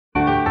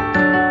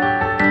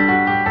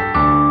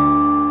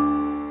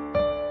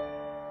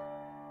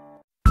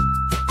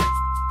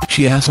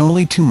She has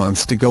only 2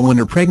 months to go in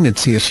her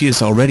pregnancy as she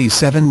is already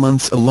 7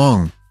 months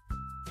along.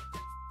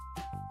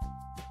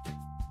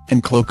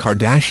 And Khloe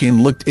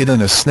Kardashian looked it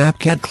in a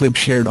Snapchat clip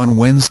shared on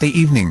Wednesday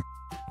evening.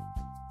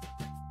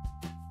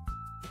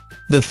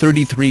 The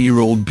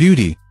 33-year-old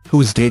beauty,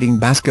 who is dating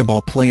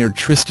basketball player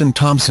Tristan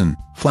Thompson,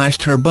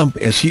 flashed her bump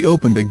as she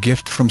opened a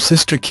gift from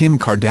sister Kim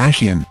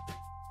Kardashian.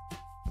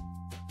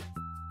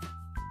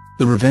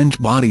 The revenge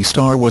body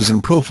star was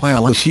in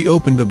profile as she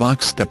opened a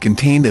box that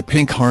contained a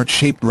pink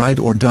heart-shaped ride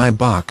or die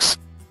box.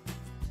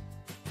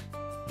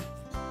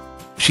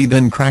 She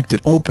then cracked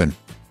it open.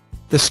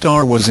 The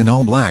star was in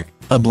all black,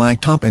 a black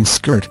top and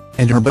skirt,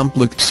 and her bump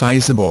looked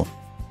sizable.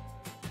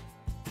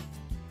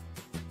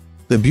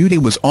 The beauty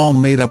was all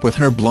made up with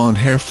her blonde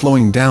hair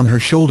flowing down her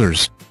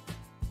shoulders.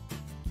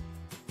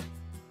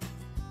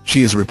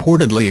 She is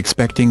reportedly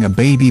expecting a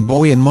baby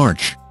boy in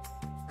March.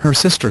 Her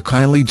sister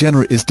Kylie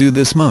Jenner is due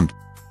this month.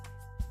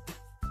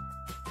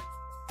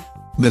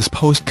 This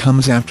post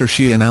comes after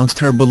she announced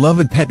her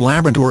beloved pet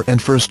Labrador and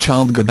first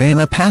child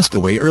Gabana passed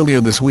away earlier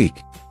this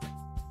week.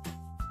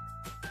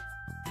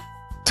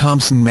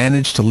 Thompson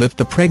managed to lift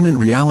the pregnant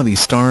reality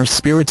star's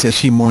spirits as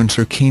she mourns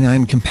her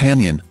canine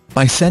companion,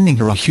 by sending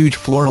her a huge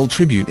floral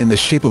tribute in the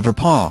shape of her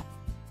paw.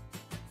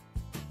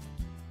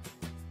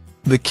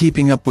 The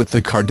Keeping Up with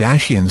the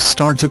Kardashians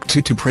star took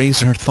to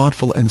praise her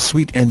thoughtful and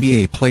sweet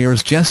NBA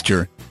player's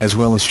gesture, as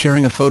well as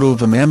sharing a photo of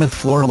the mammoth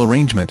floral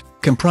arrangement,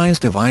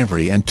 comprised of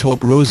ivory and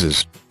taupe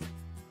roses.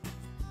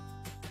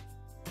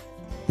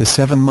 The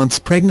 7 months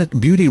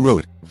pregnant beauty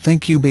wrote,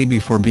 "Thank you baby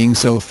for being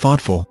so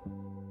thoughtful.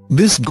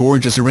 This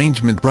gorgeous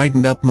arrangement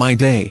brightened up my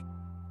day.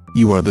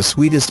 You are the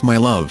sweetest my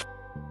love."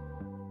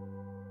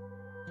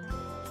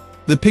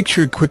 The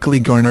picture quickly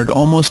garnered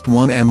almost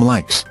 1 million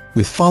likes,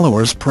 with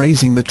followers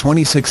praising the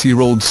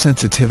 26-year-old's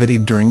sensitivity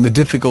during the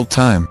difficult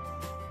time.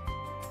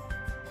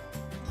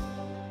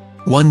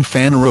 One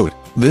fan wrote,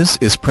 "This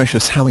is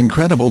precious, how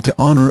incredible to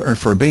honor her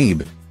for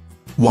babe."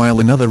 While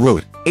another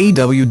wrote,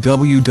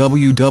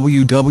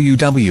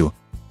 "AWWWWW.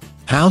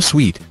 How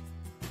sweet."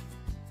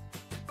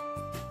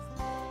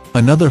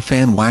 Another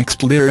fan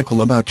waxed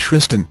lyrical about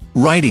Tristan,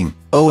 writing,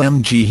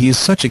 "OMG, he is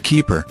such a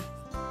keeper."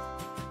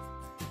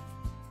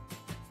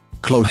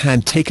 Khloe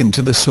had taken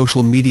to the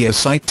social media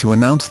site to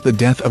announce the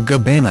death of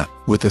Gabana,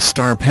 with the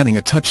star penning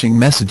a touching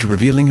message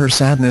revealing her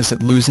sadness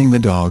at losing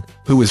the dog,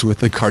 who was with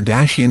the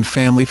Kardashian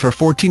family for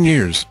 14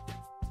 years.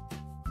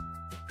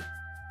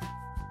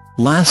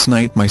 "Last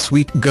night my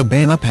sweet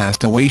Gabana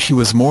passed away. She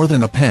was more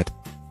than a pet.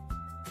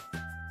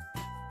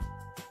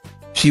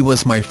 She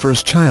was my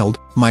first child,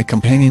 my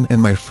companion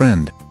and my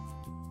friend.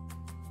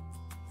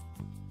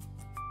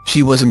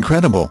 She was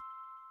incredible,"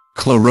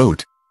 Khloe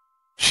wrote.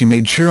 "She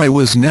made sure I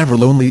was never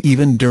lonely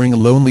even during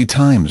lonely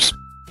times.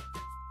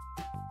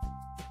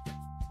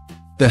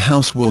 The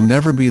house will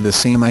never be the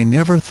same. I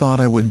never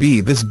thought I would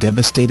be this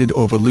devastated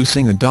over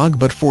losing a dog,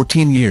 but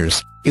 14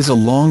 years is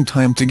a long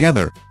time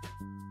together.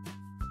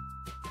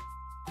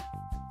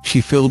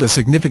 She filled a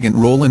significant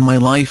role in my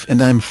life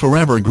and I'm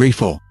forever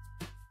grateful.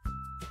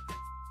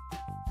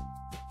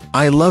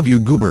 I love you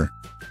Goober.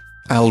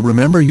 I'll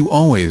remember you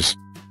always."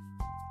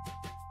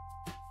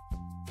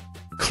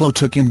 Khloe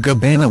took in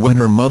Gabana when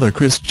her mother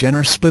Kris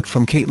Jenner split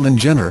from Caitlyn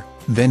Jenner,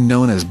 then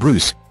known as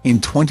Bruce, in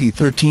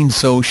 2013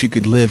 so she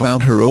could live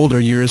out her older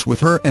years with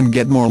her and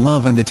get more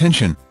love and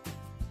attention.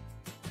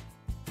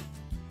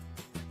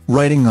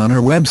 Writing on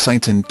her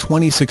website in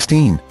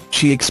 2016,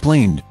 she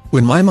explained,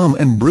 "When my mom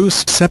and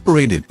Bruce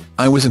separated,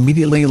 I was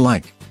immediately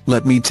like,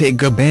 let me take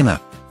Gabana.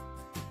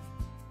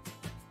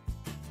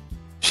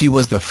 She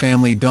was the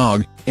family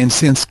dog, and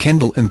since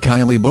Kendall and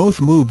Kylie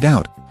both moved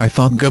out, I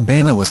thought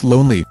Gabana was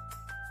lonely.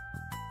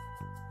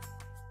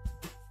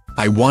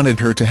 I wanted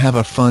her to have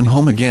a fun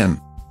home again."